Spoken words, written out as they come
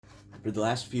For the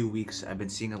last few weeks, I've been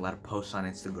seeing a lot of posts on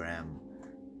Instagram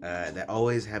that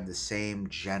always have the same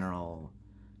general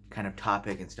kind of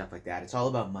topic and stuff like that. It's all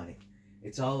about money.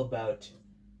 It's all about...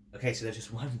 Okay, so there's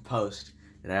just one post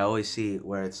that I always see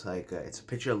where it's like, it's a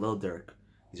picture of Lil Durk.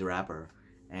 He's a rapper,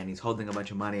 and he's holding a bunch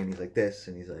of money, and he's like this,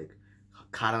 and he's like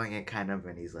coddling it kind of,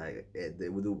 and he's like,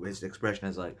 his expression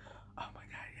is like, oh my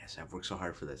god, yes, I've worked so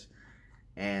hard for this.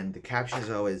 And the caption is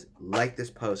always, like this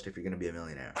post if you're going to be a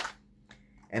millionaire.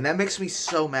 And that makes me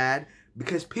so mad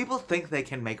because people think they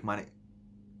can make money.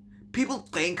 People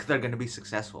think they're going to be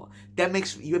successful.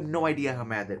 You have no idea how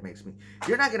mad that makes me.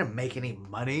 You're not going to make any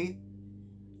money.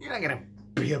 You're not going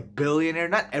to be a billionaire.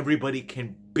 Not everybody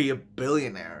can be a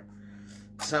billionaire.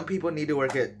 Some people need to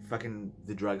work at fucking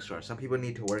the drugstore. Some people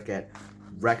need to work at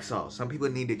Rexall. Some people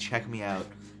need to check me out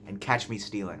and catch me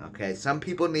stealing, okay? Some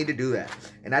people need to do that.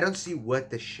 And I don't see what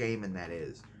the shame in that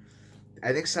is.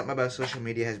 I think something about social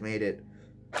media has made it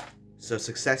so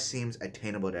success seems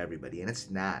attainable to everybody, and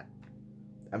it's not.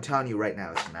 I'm telling you right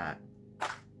now, it's not. It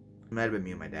might have been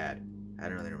me and my dad. I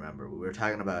don't really remember. We were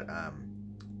talking about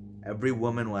every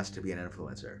woman wants to be an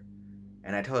influencer.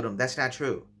 And I told him, that's not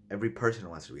true. Every person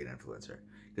wants to be an influencer.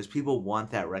 Because people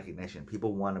want that recognition.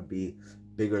 People want to be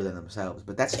bigger than themselves.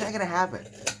 But that's not going to happen.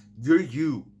 You're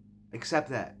you. Accept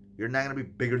that. You're not going to be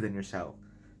bigger than yourself.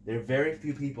 There are very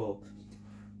few people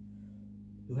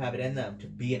who have it in them to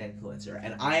be an influencer,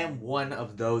 and I am one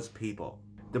of those people.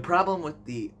 The problem with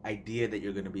the idea that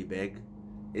you're going to be big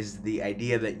is the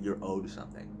idea that you're owed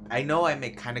something. I know I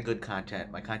make kind of good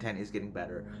content. My content is getting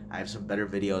better. I have some better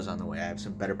videos on the way. I have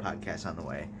some better podcasts on the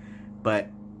way. But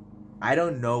I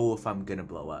don't know if I'm going to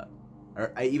blow up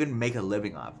or I even make a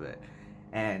living off of it.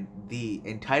 And the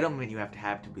entitlement you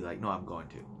have to be like, no, I'm going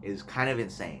to, is kind of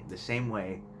insane. The same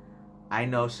way I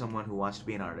know someone who wants to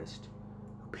be an artist,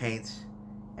 who paints,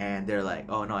 and they're like,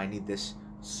 oh no, I need this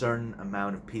certain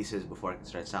amount of pieces before I can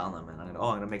start selling them, and I'm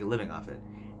gonna make a living off it.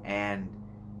 And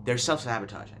they're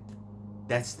self-sabotaging.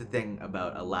 That's the thing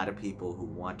about a lot of people who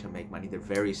want to make money. They're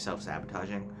very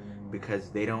self-sabotaging because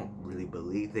they don't really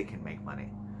believe they can make money.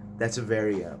 That's a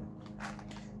big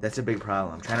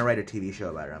problem. I'm trying to write a TV show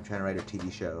about it. I'm trying to write a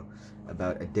TV show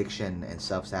about addiction and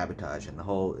self-sabotage, and the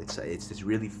whole, it's this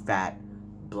really fat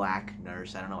black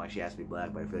nurse. I don't know why she has to be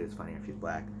black, but I feel like it's funny if she's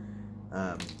black.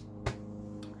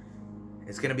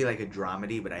 It's gonna be like a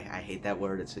dramedy, but I hate that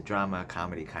word. It's a drama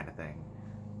comedy kind of thing.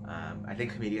 I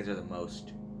think comedians are the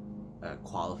most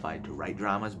qualified to write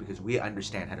dramas because we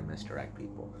understand how to misdirect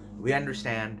people. We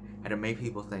understand how to make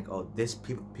people think, oh,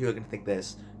 people are gonna think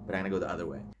this, but I'm gonna go the other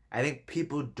way. I think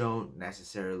people don't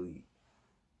necessarily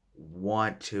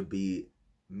want to be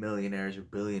millionaires or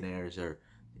billionaires or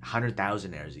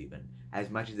 100,000aires even as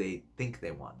much as they think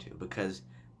they want to, because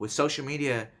with social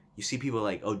media, you see people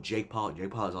like, oh, Jake Paul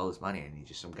has all this money, and he's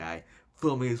just some guy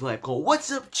filming his life going, what's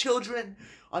up, children?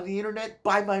 On the internet,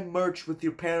 buy my merch with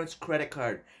your parents' credit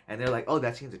card. And they're like, oh,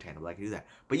 that seems attainable, I can do that.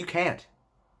 But you can't.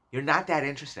 You're not that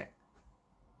interesting.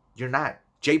 You're not.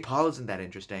 Jake Paul isn't that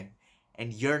interesting,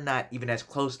 and you're not even as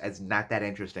close as not that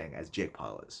interesting as Jake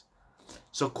Paul is.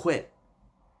 So quit.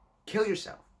 Kill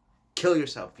yourself. Kill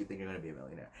yourself if you think you're going to be a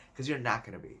millionaire, because you're not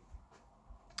going to be.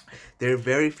 There are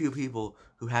very few people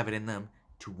who have it in them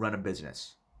to run a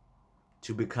business,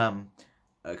 to become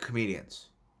comedians,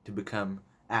 to become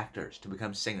actors, to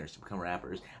become singers, to become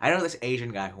rappers. I know this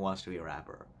Asian guy who wants to be a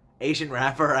rapper. Asian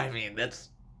rapper, I mean,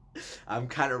 I'm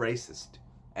kind of racist.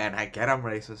 And I get I'm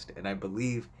racist, and I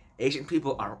believe Asian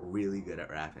people aren't really good at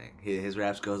rapping. His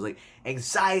raps goes like,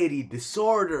 anxiety,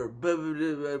 disorder,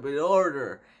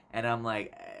 order. And I'm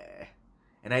like, eh.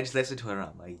 And I just listen to it, and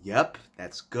I'm like, yep,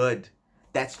 that's good.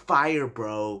 That's fire,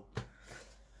 bro.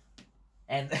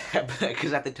 And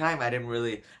because at the time I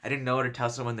didn't know how to tell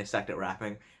someone they sucked at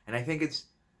rapping, and I think it's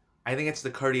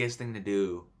the courteous thing to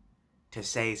do, to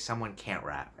say someone can't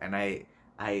rap. And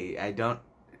I don't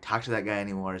talk to that guy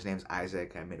anymore. His name's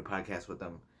Isaac. I made a podcast with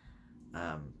him.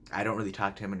 I don't really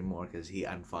talk to him anymore because he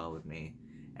unfollowed me,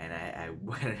 and I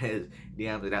went in his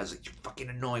DMs and I was like, you fucking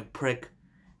annoying prick.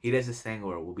 He does this thing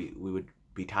where we would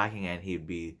be talking, and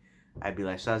I'd be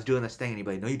like, so I was doing this thing, and he'd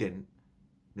be like, no you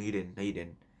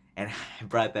didn't. And I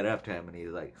brought that up to him, and he's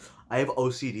like, I have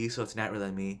OCD, so it's not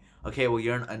really me. Okay, well,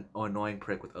 you're an annoying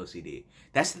prick with OCD.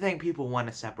 That's the thing people want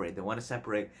to separate. They want to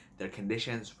separate their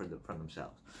conditions from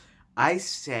themselves. I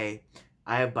say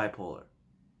I have bipolar,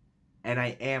 and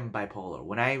I am bipolar.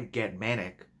 When I get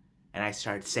manic, and I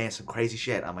start saying some crazy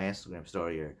shit on my Instagram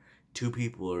story, or two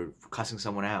people are cussing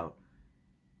someone out,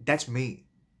 that's me.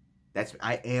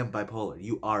 I am bipolar.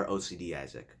 You are OCD,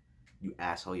 Isaac. You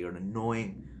asshole. You're an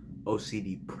annoying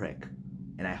OCD prick,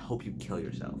 and I hope you kill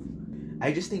yourself.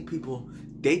 I just think people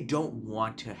they don't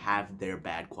want to have their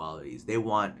bad qualities. They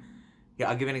want. Yeah,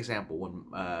 I'll give you an example. When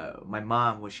my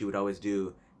mom, what she would always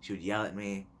do, she would yell at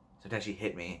me. Sometimes she'd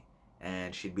hit me,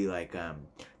 and she'd be like,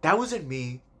 "That wasn't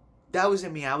me. That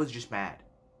wasn't me. I was just mad."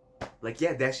 Like,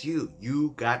 yeah, that's you.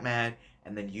 You got mad,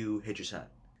 and then you hit your son.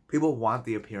 People want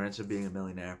the appearance of being a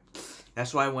millionaire.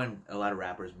 That's why when a lot of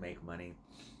rappers make money,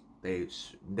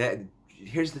 here's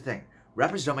the thing: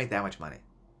 rappers don't make that much money.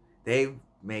 They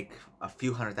make a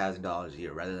few $100,000 a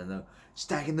year rather than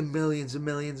stacking the millions and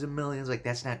millions and millions. Like,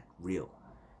 that's not real.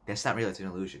 That's not real. It's an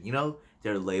illusion. You know,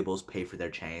 their labels pay for their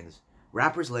chains.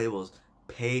 Rappers' labels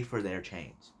pay for their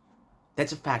chains.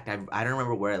 That's a fact. I don't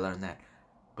remember where I learned that,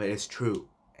 but it's true.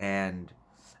 And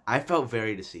I felt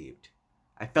very deceived.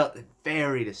 I felt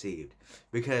very deceived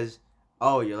because,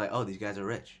 you're like, these guys are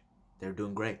rich. They're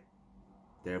doing great.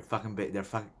 They're fucking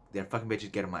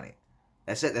bitches getting money.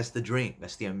 That's it. That's the dream.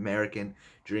 That's the American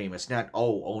dream. It's not,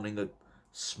 owning a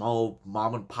small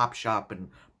mom and pop shop and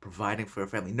providing for a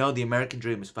family. No, the American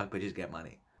dream is fuck bitches get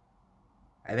money.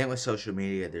 I think with social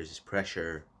media, there's this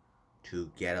pressure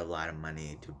to get a lot of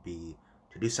money, to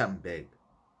do something big.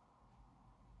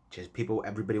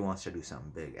 Everybody wants to do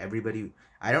something big.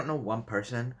 I don't know one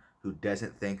person who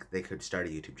doesn't think they could start a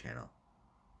YouTube channel.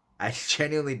 I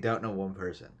genuinely don't know one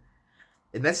person.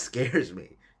 And that scares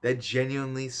me. That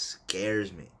genuinely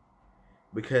scares me.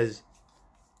 Because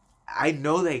I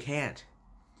know they can't.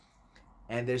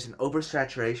 And there's an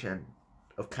oversaturation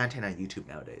of content on YouTube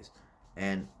nowadays.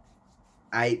 And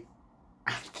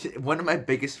one of my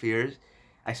biggest fears,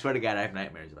 I swear to God, I have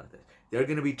nightmares about this. There are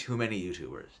going to be too many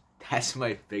YouTubers. That's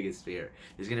my biggest fear.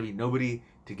 There's going to be nobody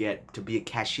to be a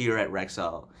cashier at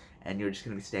Rexall. And you're just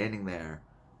going to be standing there.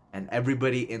 And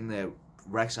everybody in the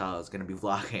Rexall is going to be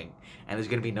vlogging. And there's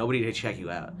going to be nobody to check you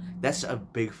out. That's a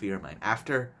big fear of mine.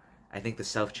 After, I think, the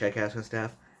self-checkouts and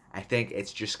stuff, I think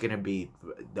it's just going to be,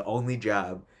 the only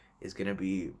job is going to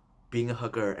be being a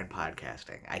hooker and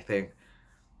podcasting. I think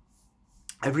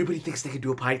everybody thinks they can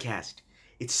do a podcast.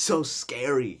 It's so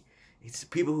scary. It's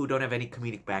people who don't have any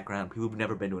comedic background, people who've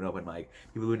never been to an open mic,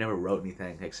 people who never wrote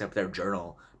anything except their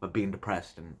journal, but being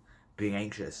depressed and being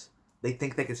anxious. They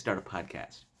think they can start a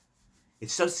podcast.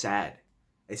 It's so sad.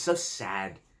 It's so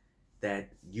sad that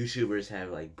YouTubers have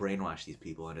brainwashed these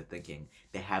people into thinking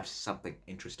they have something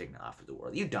interesting to offer the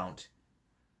world. You don't.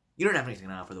 You don't have anything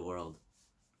to offer the world.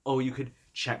 You could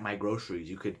check my groceries.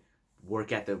 You could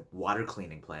work at the water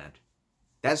cleaning plant.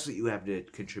 That's what you have to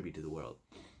contribute to the world.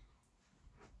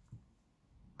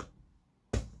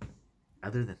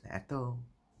 Other than that, though,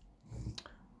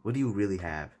 what do you really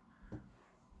have?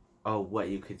 What?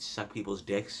 You could suck people's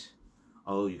dicks?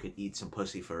 You could eat some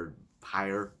pussy for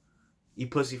hire? Eat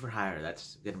pussy for hire.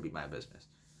 That's gonna be my business.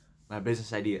 My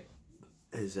business idea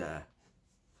is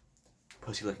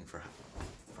pussy looking for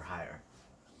hire.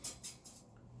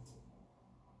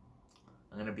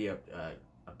 I'm gonna be a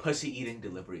pussy eating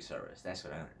delivery service. That's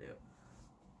what I'm gonna do.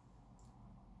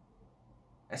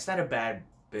 That's not a bad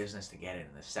business to get in.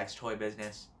 The sex toy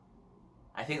business.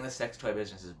 I think the sex toy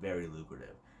business is very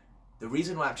lucrative. The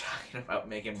reason why I'm talking about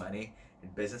making money in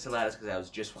business a lot is because I was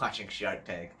just watching Shark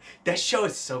Tank. That show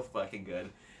is so fucking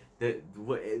good.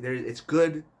 It's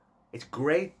good. It's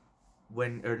great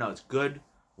it's good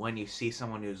when you see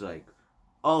someone who's like,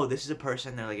 this is a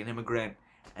person, they're like an immigrant,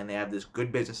 and they have this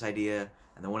good business idea,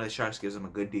 and then one of the sharks gives them a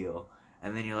good deal,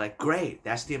 and then you're like, great,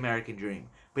 that's the American dream.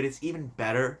 But it's even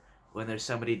better when there's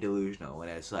somebody delusional, when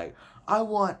it's like, I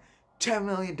want $10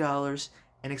 million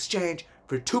in exchange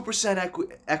for 2%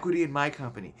 equity in my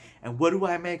company. And what do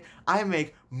I make? I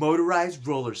make motorized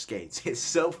roller skates. It's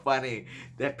so funny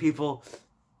that people,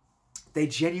 they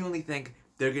genuinely think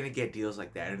they're going to get deals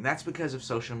like that. And that's because of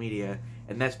social media,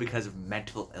 and that's because of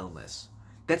mental illness.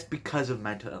 That's because of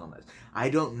mental illness. I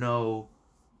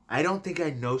don't think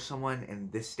I know someone in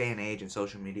this day and age in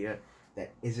social media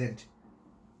that isn't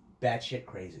batshit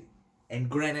crazy. And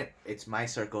granted, it's my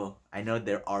circle. I know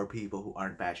there are people who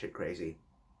aren't batshit crazy.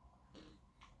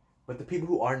 But the people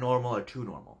who are normal are too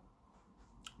normal.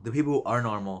 The people who are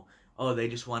normal, they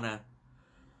just want to...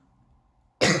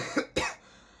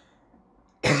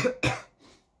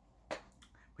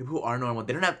 People who are normal,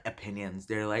 they don't have opinions.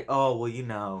 They're like,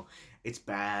 it's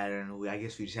bad, and I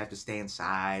guess we just have to stay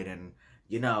inside, and,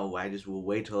 I just will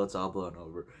wait till it's all blown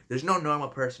over. There's no normal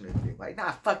person who's being like,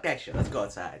 nah, fuck that shit, let's go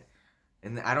outside.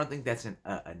 And I don't think that's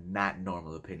a not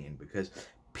normal opinion, because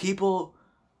people,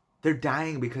 they're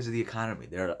dying because of the economy.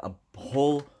 There are a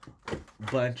whole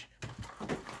bunch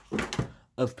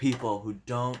of people who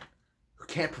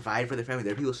can't provide for their family.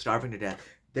 There are people starving to death.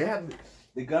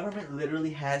 The government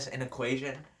literally has an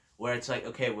equation where it's like,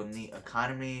 okay, when the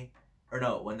economy or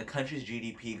no, when the country's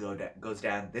GDP goes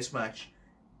down this much,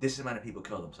 this amount of people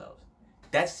kill themselves.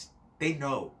 They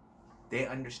know, they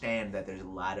understand that there's a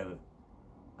lot of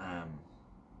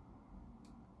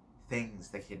things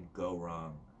that can go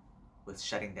wrong with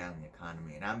shutting down the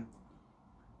economy. And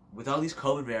with all these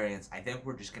COVID variants, I think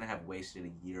we're just gonna have wasted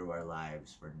a year of our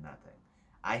lives for nothing.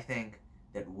 I think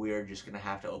that we're just gonna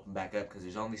have to open back up because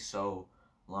there's only so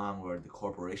long where the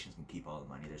corporations can keep all the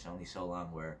money. There's only so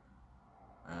long where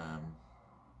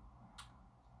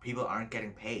people aren't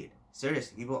getting paid.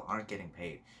 Seriously, people aren't getting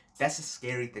paid. That's a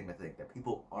scary thing to think, that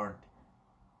people aren't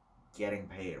getting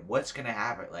paid. What's gonna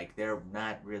happen? Like, they're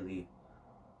not really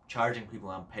charging people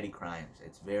on petty crimes.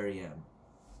 It's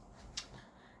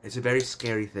a very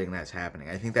scary thing that's happening.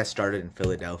 I think that started in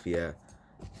Philadelphia,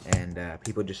 and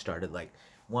people just started, like,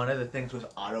 one of the things was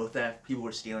auto theft. People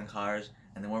were stealing cars,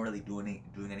 and they weren't really doing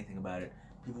anything about it.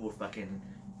 People were fucking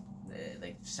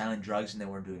like selling drugs, and they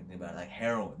weren't doing anything about it. Like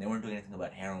heroin, they weren't doing anything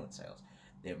about heroin sales.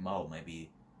 Maybe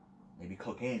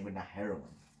cocaine, but not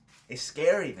heroin. It's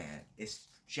scary, man. It's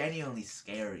genuinely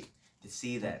scary to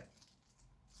see that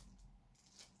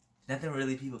nothing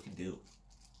really people can do.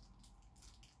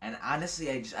 And honestly,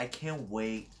 I can't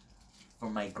wait for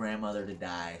my grandmother to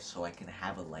die so I can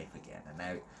have a life again.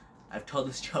 And I've told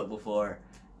this joke before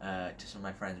to some of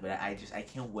my friends, but I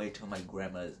can't wait till my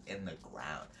grandma's in the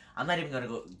ground. I'm not even gonna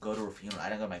go to her funeral. I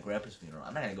don't go to my grandpa's funeral.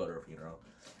 I'm not gonna go to her funeral.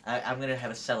 I'm gonna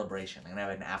have a celebration. I'm gonna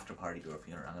have an after party to her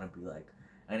funeral. I'm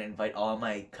gonna invite all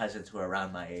my cousins who are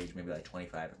around my age, maybe like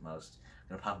 25 at most. I'm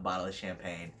gonna pop a bottle of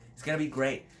champagne. It's gonna be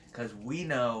great because we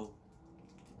know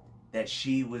that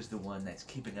she was the one that's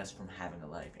keeping us from having a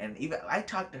life. And even I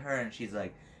talked to her, and she's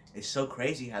like, it's so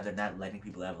crazy how they're not letting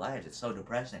people have lives. It's so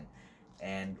depressing.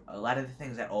 And a lot of the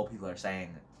things that older people are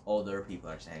saying,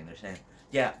 they're saying,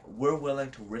 yeah, we're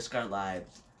willing to risk our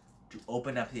lives to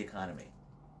open up the economy.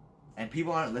 And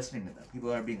people aren't listening to them.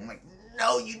 People are being like,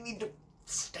 no, you need to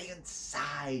stay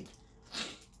inside.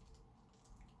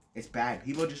 It's bad.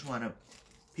 People want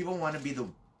to be the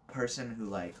person who,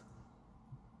 like,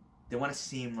 they want to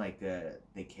seem like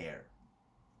they care.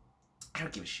 I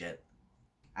don't give a shit.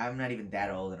 I'm not even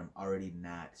that old, and I'm already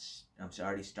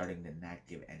starting to not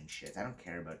give any shits. I don't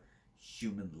care about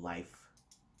human life.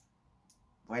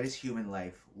 Why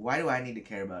do I need to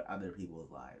care about other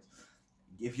people's lives?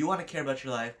 If you want to care about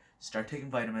your life, start taking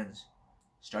vitamins,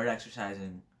 start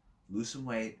exercising, lose some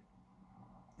weight.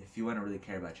 If you want to really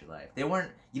care about your life. They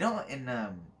weren't,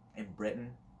 in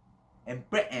Britain, in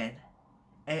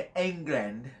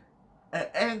England,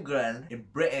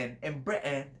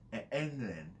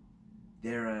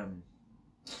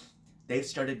 they've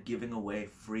started giving away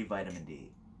free vitamin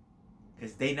D.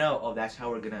 Because they know, that's how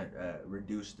we're going to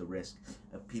reduce the risk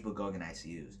of people going in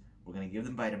ICUs. We're going to give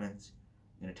them vitamins.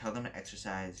 We're going to tell them to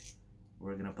exercise.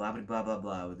 We're going to blah, blah, blah, blah,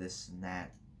 blah with this and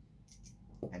that.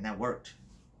 And that worked.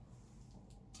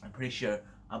 I'm pretty sure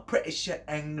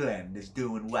England is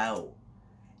doing well.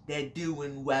 They're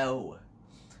doing well.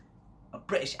 A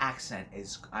British accent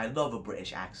I love a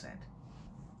British accent.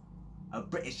 A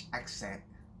British accent.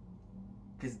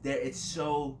 Because it's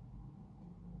so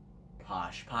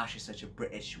posh. Posh is such a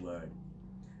British word.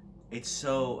 It's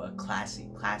so classy.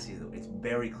 It's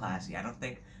very classy. I don't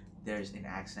think there's an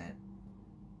accent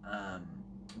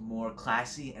more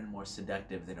classy and more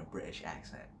seductive than a British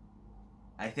accent.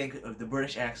 I think the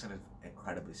British accent is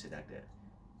incredibly seductive.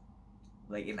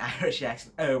 Like an Irish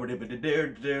accent,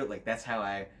 like that's how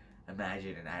I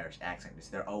imagine an Irish accent.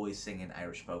 They're always singing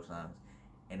Irish folk songs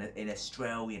in an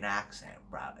Australian accent,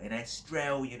 bro. An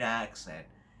Australian accent.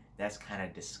 That's kind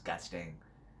of disgusting.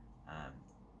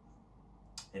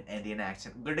 An Indian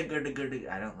accent. I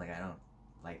don't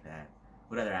like that.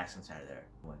 What other accents are there?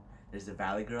 There's the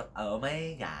Valley Girl. Oh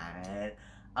my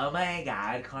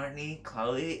god, Courtney.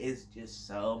 Chloe is just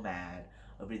so mad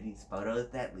over these photos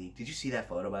that leaked. Did you see that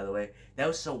photo, by the way? That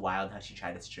was so wild how she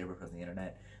tried to strip her from the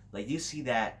internet. Like, you see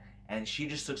that, and she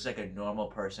just looks like a normal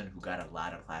person who got a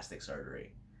lot of plastic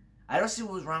surgery. I don't see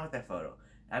what was wrong with that photo.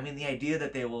 I mean, the idea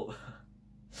that they will...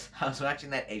 I was watching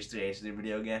that H3H3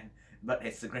 video again, but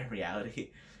Instagram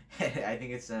reality. I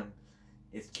think it's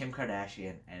Kim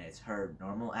Kardashian, and it's her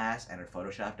normal ass and her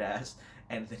photoshopped ass.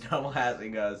 And the normal ass, it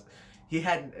goes... she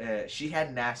had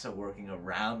NASA working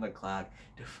around the clock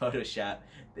to Photoshop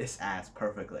this ass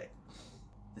perfectly.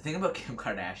 The thing about Kim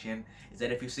Kardashian is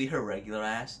that if you see her regular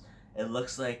ass, it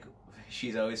looks like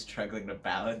she's always struggling to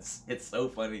balance. It's so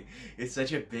funny. It's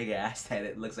such a big ass that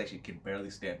it looks like she can barely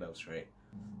stand up straight.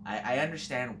 I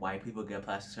understand why people get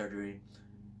plastic surgery,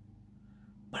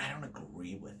 but I don't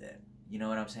agree with it. You know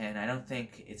what I'm saying? I don't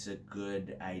think it's a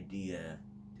good idea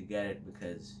to get it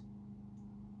because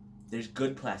there's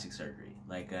good plastic surgery.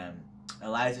 Like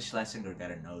Eliza Schlesinger got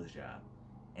a nose job,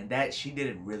 and that she did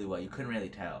it really well. You couldn't really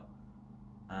tell.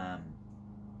 I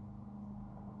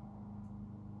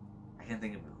can't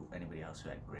think of anybody else who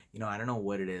had great. I don't know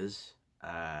what it is.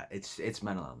 It's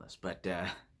mental illness, but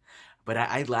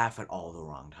I laugh at all the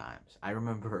wrong times. I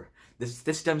remember this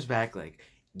stems back like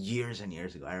years and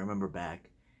years ago. I remember back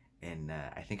in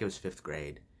I think it was 5th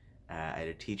grade. I had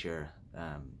a teacher,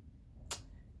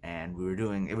 and we were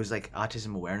doing, it was like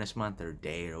Autism Awareness Month or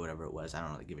Day or whatever it was. I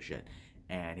don't really give a shit.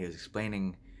 And he was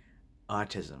explaining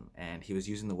autism, and he was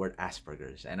using the word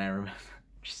Asperger's, and I remember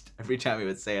just every time he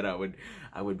would say it,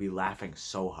 I would be laughing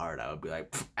so hard. I would be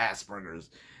like, Asperger's.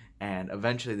 And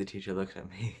eventually the teacher looks at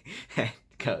me and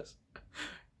goes,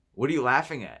 "What are you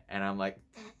laughing at?" And I'm like,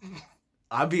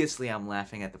 obviously I'm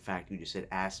laughing at the fact you just said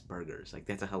Asperger's. Like,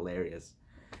 that's a hilarious.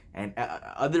 And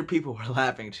other people were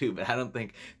laughing too, but I don't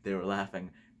think they were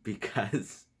laughing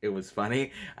because it was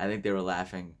funny. I think they were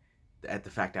laughing at the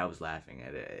fact I was laughing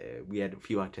at it. We had a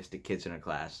few autistic kids in our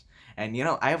class, and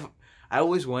I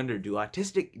always wonder, do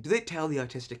they tell the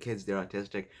autistic kids they're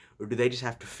autistic, or do they just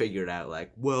have to figure it out?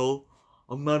 Like, well,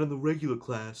 I'm not in the regular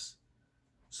class,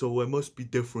 so I must be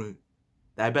different.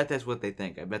 I bet that's what they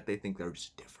think. I bet they think they're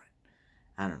just different.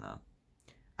 I don't know.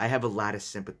 I have a lot of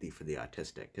sympathy for the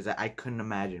autistic, because I couldn't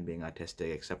imagine being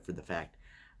autistic except for the fact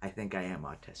I think I am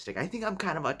autistic. I think I'm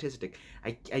kind of autistic.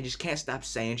 I just can't stop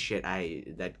saying shit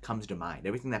that comes to mind.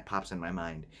 Everything that pops in my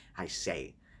mind, I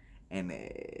say. And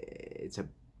it's a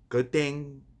good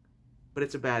thing, but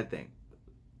it's a bad thing.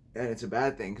 And it's a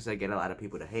bad thing because I get a lot of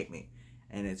people to hate me.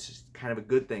 And it's just kind of a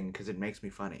good thing because it makes me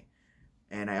funny.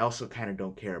 And I also kind of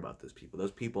don't care about those people.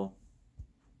 Those people,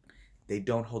 they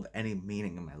don't hold any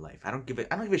meaning in my life. I don't give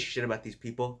a shit about these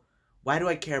people. Why do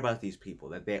I care about these people?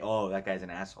 That guy's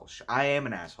an asshole. I am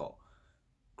an asshole.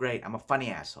 Great, I'm a funny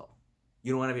asshole.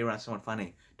 You don't want to be around someone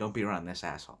funny, don't be around this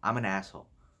asshole. I'm an asshole.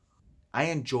 I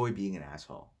enjoy being an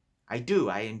asshole. I do.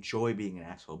 I enjoy being an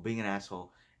asshole. Being an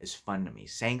asshole is fun to me.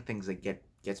 Saying things that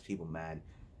gets people mad,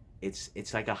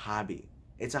 it's like a hobby.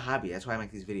 It's a hobby. That's why I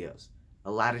make these videos.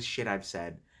 A lot of shit I've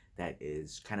said that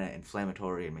is kind of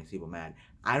inflammatory and makes people mad,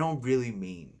 I don't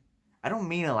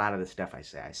mean a lot of the stuff I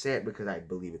say. I say it because I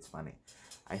believe it's funny.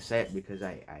 I say it because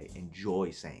I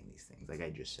enjoy saying these things, like I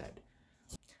just said.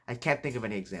 I can't think of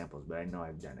any examples, but I know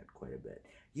I've done it quite a bit.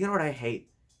 You know what I hate?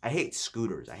 I hate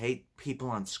scooters. I hate people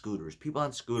on scooters. People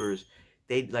on scooters,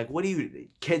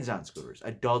 kids on scooters.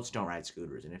 Adults don't ride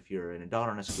scooters. And if you're an adult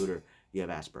on a scooter, you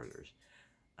have Asperger's.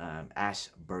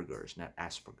 Asperger's, not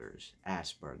Asperger's.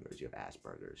 Asperger's, you have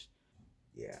Asperger's.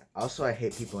 Yeah. Also, I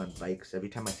hate people on bikes. Every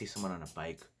time I see someone on a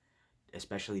bike,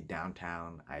 especially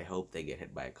downtown, I hope they get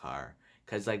hit by a car.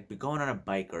 Because, like, going on a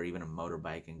bike or even a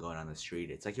motorbike and going on the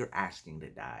street, it's like you're asking to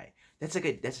die. That's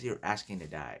you're asking to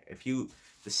die.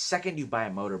 The second you buy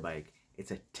a motorbike,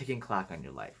 it's a ticking clock on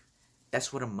your life.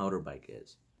 That's what a motorbike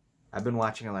is. I've been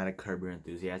watching a lot of Curb Your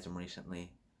Enthusiasm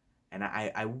recently, and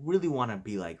I really want to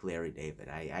be like Larry David.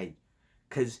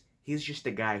 Because he's just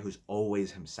a guy who's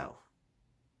always himself.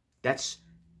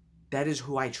 That is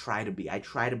who I try to be. I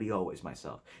try to be always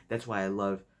myself. That's why I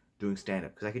love doing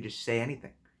stand-up, because I could just say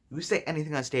anything. You can say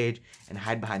anything on stage and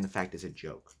hide behind the fact it's a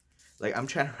joke. Like, I'm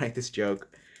trying to write this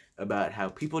joke about how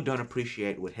people don't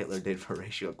appreciate what Hitler did for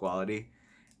racial equality.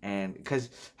 And because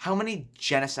how many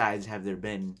genocides have there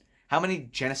been? How many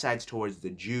genocides towards the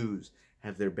Jews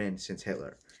have there been since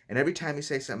Hitler? And every time you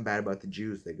say something bad about the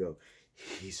Jews, they go,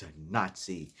 he's a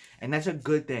Nazi. And that's a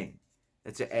good thing.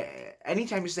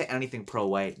 Anytime you say anything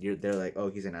pro-white, they're like, oh,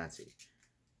 he's a Nazi.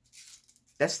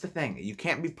 That's the thing. You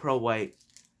can't be pro-white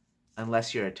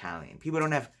unless you're Italian. People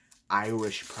don't have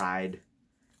Irish pride.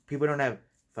 People don't have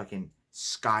fucking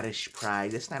Scottish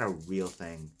pride. That's not a real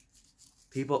thing.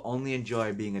 People only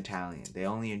enjoy being Italian. They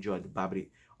only enjoy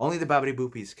only the Babidi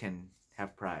Boopies can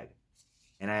have pride.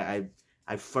 And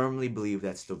I firmly believe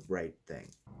that's the right thing.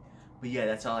 But yeah,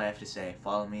 that's all I have to say.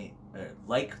 Follow me.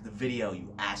 Like the video,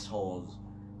 you assholes.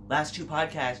 Last 2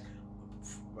 podcasts,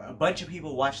 a bunch of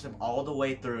people watched them all the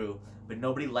way through, but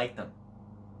nobody liked them.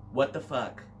 What the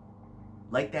fuck?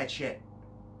 Like that shit.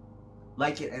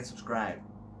 Like it and subscribe.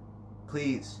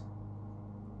 Please.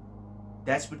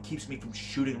 That's what keeps me from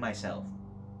shooting myself.